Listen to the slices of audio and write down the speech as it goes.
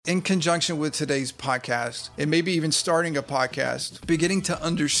in conjunction with today's podcast, and maybe even starting a podcast, beginning to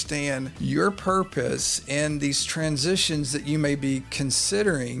understand your purpose and these transitions that you may be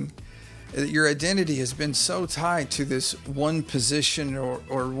considering, that your identity has been so tied to this one position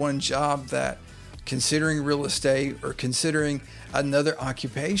or one job that considering real estate or considering another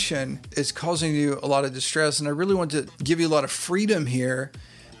occupation is causing you a lot of distress. And I really want to give you a lot of freedom here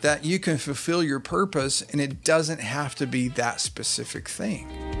that you can fulfill your purpose, and it doesn't have to be that specific thing.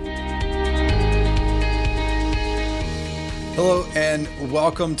 Hello and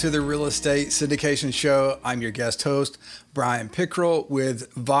welcome to the Real Estate Syndication Show. I'm your guest host, Brian Pickerel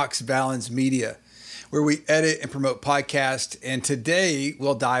with Vox Valens Media, where we edit and promote podcasts. And today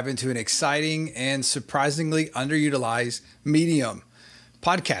we'll dive into an exciting and surprisingly underutilized medium,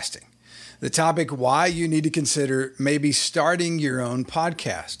 podcasting. The topic, why you need to consider maybe starting your own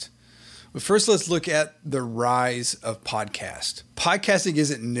podcast. But first, let's look at the rise of podcast. Podcasting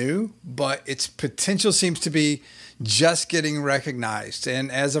isn't new, but its potential seems to be just getting recognized.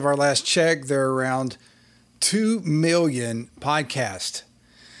 And as of our last check, there are around 2 million podcasts,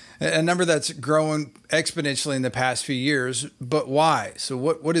 a number that's grown exponentially in the past few years. But why? So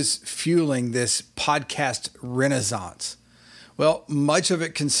what is fueling this podcast renaissance? Well, much of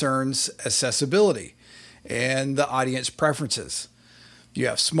it concerns accessibility and the audience preferences. You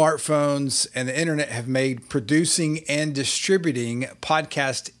have smartphones and the internet have made producing and distributing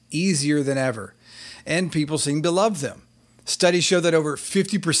podcasts easier than ever, and people seem to love them. Studies show that over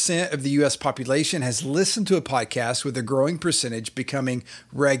 50% of the U.S. population has listened to a podcast, with a growing percentage becoming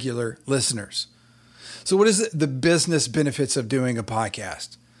regular listeners. So what is the business benefits of doing a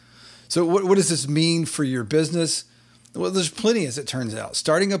podcast? So what does this mean for your business? Well, there's plenty, as it turns out.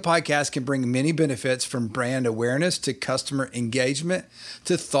 Starting a podcast can bring many benefits, from brand awareness to customer engagement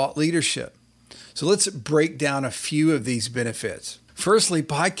to thought leadership. So let's break down a few of these benefits. Firstly,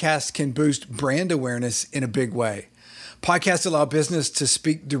 podcasts can boost brand awareness in a big way. Podcasts allow business to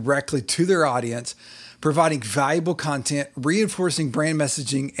speak directly to their audience, providing valuable content, reinforcing brand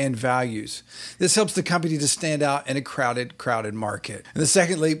messaging and values. This helps the company to stand out in a crowded market. And then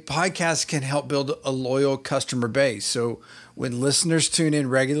secondly, podcasts can help build a loyal customer base. So when listeners tune in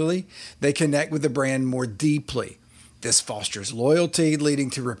regularly, they connect with the brand more deeply. This fosters loyalty,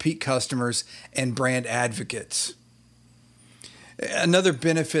 leading to repeat customers and brand advocates. Another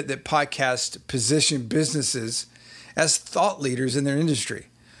benefit that podcasts position businesses as thought leaders in their industry.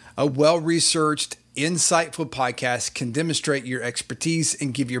 A well-researched, insightful podcast can demonstrate your expertise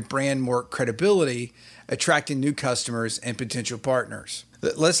and give your brand more credibility, attracting new customers and potential partners.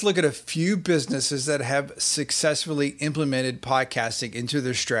 Let's look at a few businesses that have successfully implemented podcasting into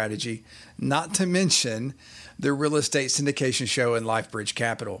their strategy, not to mention the Real Estate Syndication Show and LifeBridge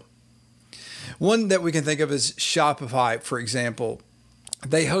Capital. One that we can think of is Shopify, for example.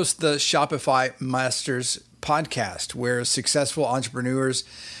 They host the Shopify Masters podcast, where successful entrepreneurs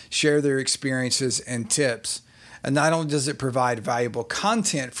share their experiences and tips. And not only does it provide valuable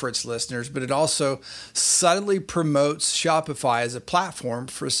content for its listeners, but it also subtly promotes Shopify as a platform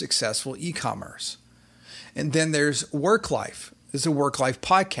for successful e-commerce. And then there's Work Life. This is a Work Life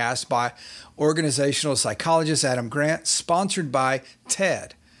podcast by organizational psychologist Adam Grant, sponsored by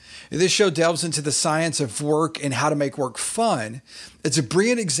TED. This show delves into the science of work and how to make work fun. It's a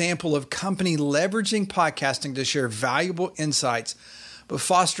brilliant example of company leveraging podcasting to share valuable insights, but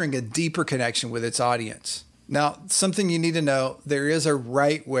fostering a deeper connection with its audience. Now, something you need to know, there is a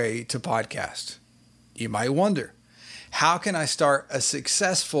right way to podcast. You might wonder, how can I start a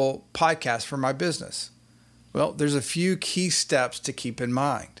successful podcast for my business? Well, there's a few key steps to keep in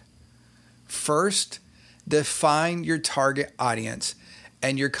mind. First, define your target audience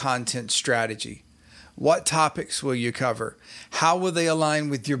and your content strategy. What topics will you cover? How will they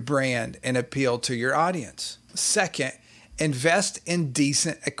align with your brand and appeal to your audience? Second, invest in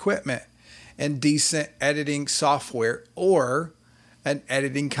decent equipment and decent editing software, or an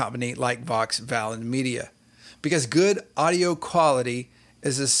editing company like Vox Valens Media, because good audio quality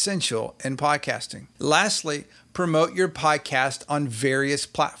is essential in podcasting. Lastly, promote your podcast on various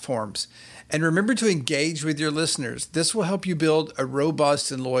platforms. And remember to engage with your listeners. This will help you build a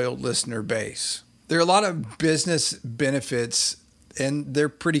robust and loyal listener base. There are a lot of business benefits, and they're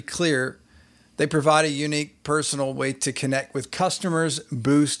pretty clear. They provide a unique, personal way to connect with customers,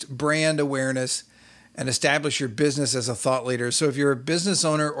 boost brand awareness, and establish your business as a thought leader. So if you're a business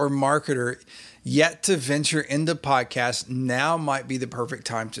owner or marketer yet to venture into podcasts, now might be the perfect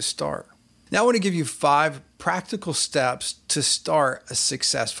time to start. Now I want to give you 5 practical steps to start a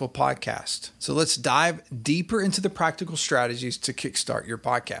successful podcast. So let's dive deeper into the practical strategies to kickstart your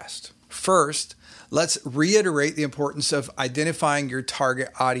podcast. First, Let's reiterate the importance of identifying your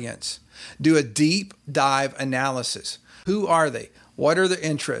target audience. Do a deep dive analysis. Who are they? What are their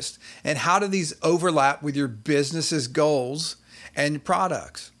interests? And how do these overlap with your business's goals and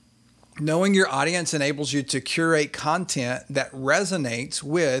products? Knowing your audience enables you to curate content that resonates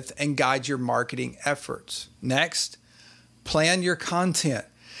with and guides your marketing efforts. Next, plan your content.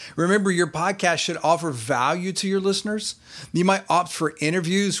 Remember, your podcast should offer value to your listeners. You might opt for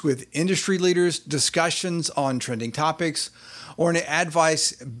interviews with industry leaders, discussions on trending topics, or an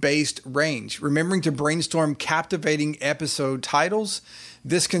advice-based range. Remembering to brainstorm captivating episode titles.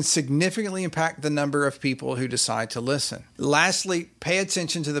 This can significantly impact the number of people who decide to listen. Lastly, pay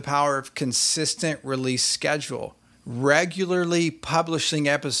attention to the power of consistent release schedule. Regularly publishing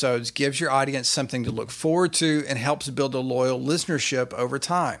episodes gives your audience something to look forward to and helps build a loyal listenership over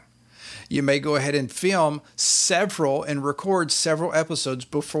time. You may go ahead and film several and record several episodes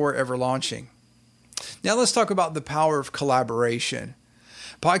before ever launching. Now let's talk about the power of collaboration.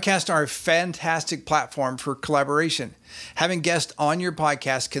 Podcasts are a fantastic platform for collaboration. Having guests on your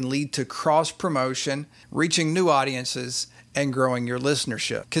podcast can lead to cross-promotion, reaching new audiences, and growing your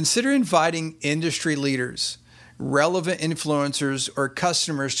listenership. Consider inviting industry leaders, relevant influencers, or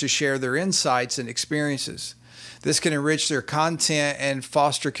customers to share their insights and experiences. This can enrich their content and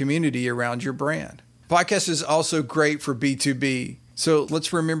foster community around your brand. Podcast is also great for B2B. So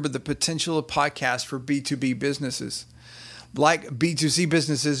let's remember the potential of podcasts for B2B businesses. Like B2C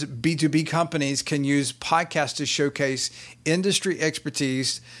businesses, B2B companies can use podcasts to showcase industry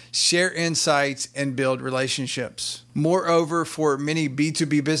expertise, share insights, and build relationships. Moreover, for many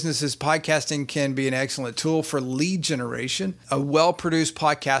B2B businesses, podcasting can be an excellent tool for lead generation. A well-produced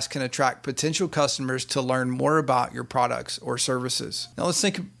podcast can attract potential customers to learn more about your products or services. Now let's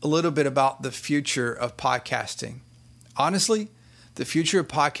think a little bit about the future of podcasting. Honestly, the future of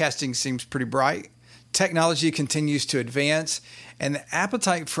podcasting seems pretty bright. Technology continues to advance, and the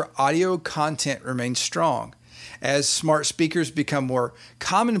appetite for audio content remains strong. As smart speakers become more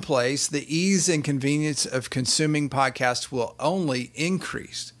commonplace, the ease and convenience of consuming podcasts will only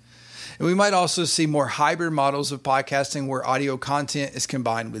increase. And we might also see more hybrid models of podcasting where audio content is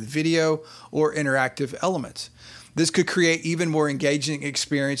combined with video or interactive elements. This could create even more engaging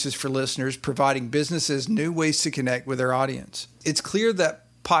experiences for listeners, providing businesses new ways to connect with their audience. It's clear that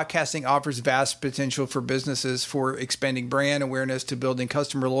podcasting offers vast potential for businesses for expanding brand awareness to building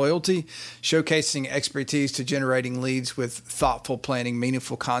customer loyalty, showcasing expertise to generating leads with thoughtful planning,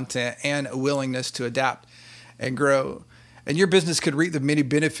 meaningful content, and a willingness to adapt and grow. And your business could reap the many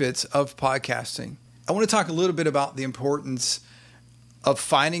benefits of podcasting. I want to talk a little bit about the importance of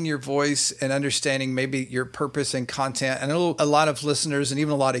finding your voice and understanding maybe your purpose and content. And I know a lot of listeners and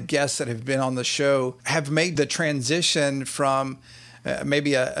even a lot of guests that have been on the show have made the transition from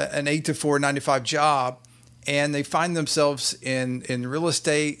maybe an 8 to 4, 9 to 5 job, and they find themselves in real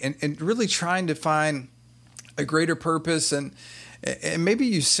estate and really trying to find a greater purpose. And maybe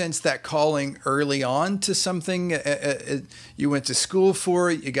you sense that calling early on to something. You went to school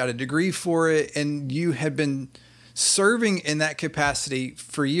for it, you got a degree for it, and you had been serving in that capacity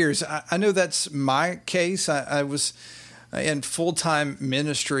for years. I know that's my case. I was in full-time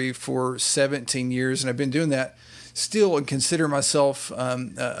ministry for 17 years, and I've been doing that still and consider myself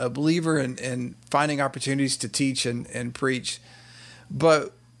a believer in finding opportunities to teach and preach.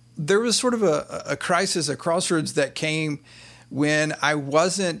 But there was sort of a crisis, a crossroads that came when I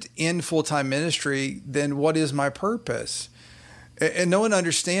wasn't in full-time ministry. Then what is my purpose? And no one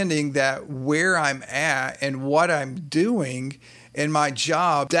understanding that where I'm at and what I'm doing in my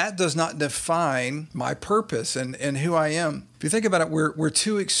job, that does not define my purpose and who I am. If you think about it, we're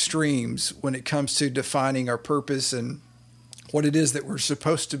two extremes when it comes to defining our purpose and what it is that we're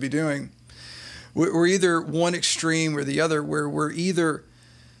supposed to be doing. We're either one extreme or the other, where we're either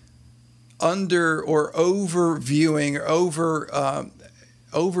under or overviewing or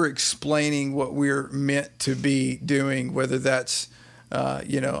over explaining what we're meant to be doing, whether that's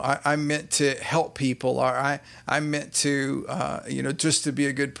I'm meant to help people, or I'm meant to, just to be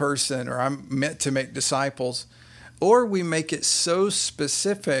a good person, or I'm meant to make disciples. Or we make it so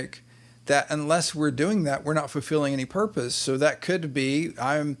specific that unless we're doing that, we're not fulfilling any purpose. So that could be,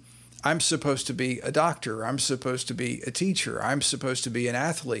 I'm supposed to be a doctor. I'm supposed to be a teacher. I'm supposed to be an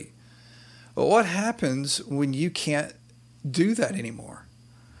athlete. But what happens when you can't do that anymore?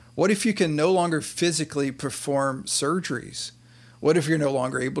 What if you can no longer physically perform surgeries? What if you're no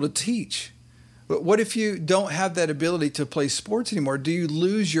longer able to teach? But what if you don't have that ability to play sports anymore? Do you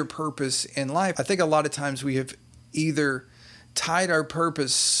lose your purpose in life? I think a lot of times we have either tied our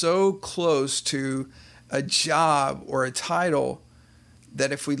purpose so close to a job or a title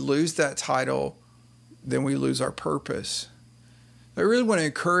that if we lose that title then we lose our purpose. I really want to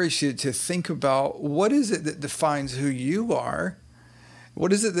encourage you to think about what is it that defines who you are?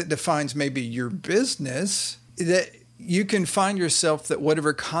 What is it that defines maybe your business? That you can find yourself that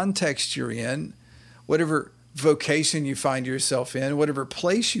whatever context you're in, whatever vocation you find yourself in, whatever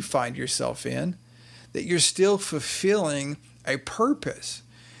place you find yourself in, that you're still fulfilling a purpose.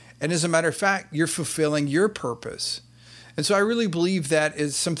 And as a matter of fact, you're fulfilling your purpose. And so I really believe that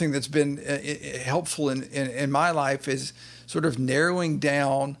is something that's been helpful in my life, is sort of narrowing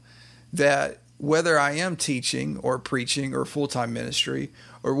down that whether I am teaching or preaching or full-time ministry,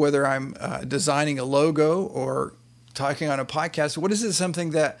 or whether I'm designing a logo or talking on a podcast, what is it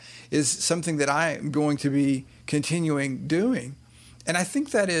something that I am going to be continuing doing? And I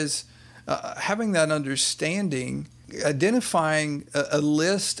think that is having that understanding, identifying a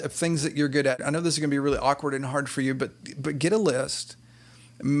list of things that you're good at. I know this is going to be really awkward and hard for you, but get a list.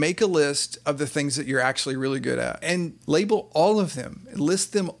 Make a list of the things that you're actually really good at and label all of them,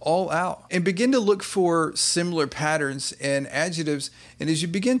 list them all out, and begin to look for similar patterns and adjectives. And as you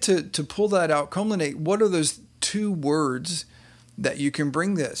begin to pull that out, culminate, what are those 2 words that you can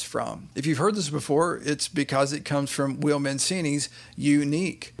bring this from? If you've heard this before, it's because it comes from Will Mancini's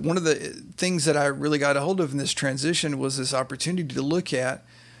unique. One of the things that I really got a hold of in this transition was this opportunity to look at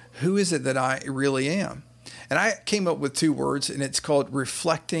who is it that I really am. And I came up with 2 words, and it's called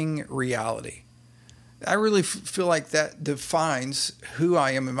reflecting reality. I really feel like that defines who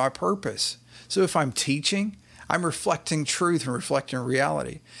I am and my purpose. So if I'm teaching, I'm reflecting truth and reflecting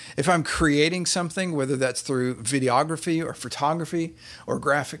reality. If I'm creating something, whether that's through videography or photography or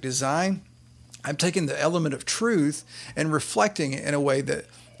graphic design, I'm taking the element of truth and reflecting it in a way that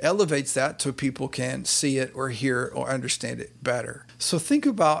elevates that so people can see it or hear or understand it better. So think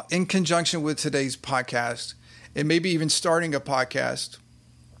about, in conjunction with today's podcast, and maybe even starting a podcast,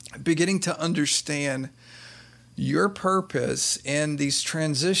 beginning to understand your purpose and these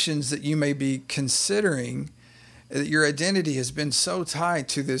transitions that you may be considering. That your identity has been so tied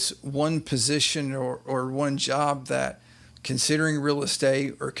to this one position or one job that considering real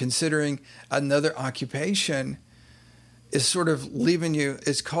estate or considering another occupation is sort of leaving you,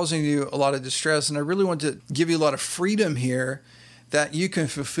 is causing you a lot of distress. And I really want to give you a lot of freedom here that you can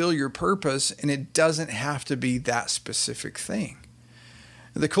fulfill your purpose, and it doesn't have to be that specific thing.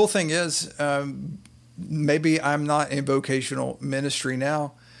 The cool thing is, maybe I'm not in vocational ministry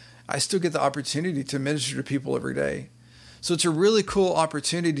now. I still get the opportunity to minister to people every day. So it's a really cool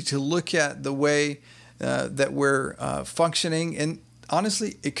opportunity to look at the way that we're functioning. And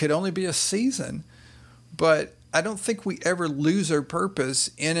honestly, it could only be a season, but I don't think we ever lose our purpose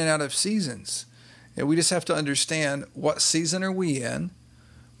in and out of seasons. And we just have to understand, what season are we in?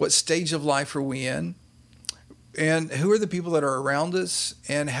 What stage of life are we in? And who are the people that are around us?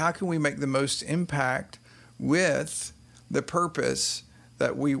 And how can we make the most impact with the purpose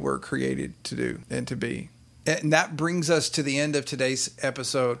that we were created to do and to be? And that brings us to the end of today's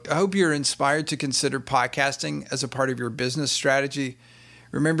episode. I hope you're inspired to consider podcasting as a part of your business strategy.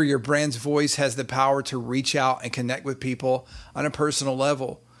 Remember, your brand's voice has the power to reach out and connect with people on a personal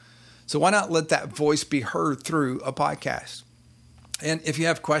level. So why not let that voice be heard through a podcast? And if you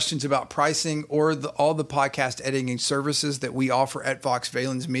have questions about pricing or all the podcast editing services that we offer at Vox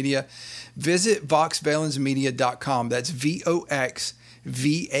Valens Media, visit voxvalensmedia.com. That's VOXVALENS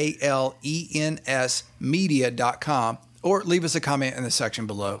media.com, or leave us a comment in the section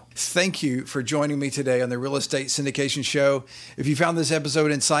below. Thank you for joining me today on the Real Estate Syndication Show. If you found this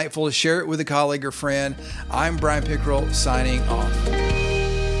episode insightful, share it with a colleague or friend. I'm Brian Pickerel, signing off.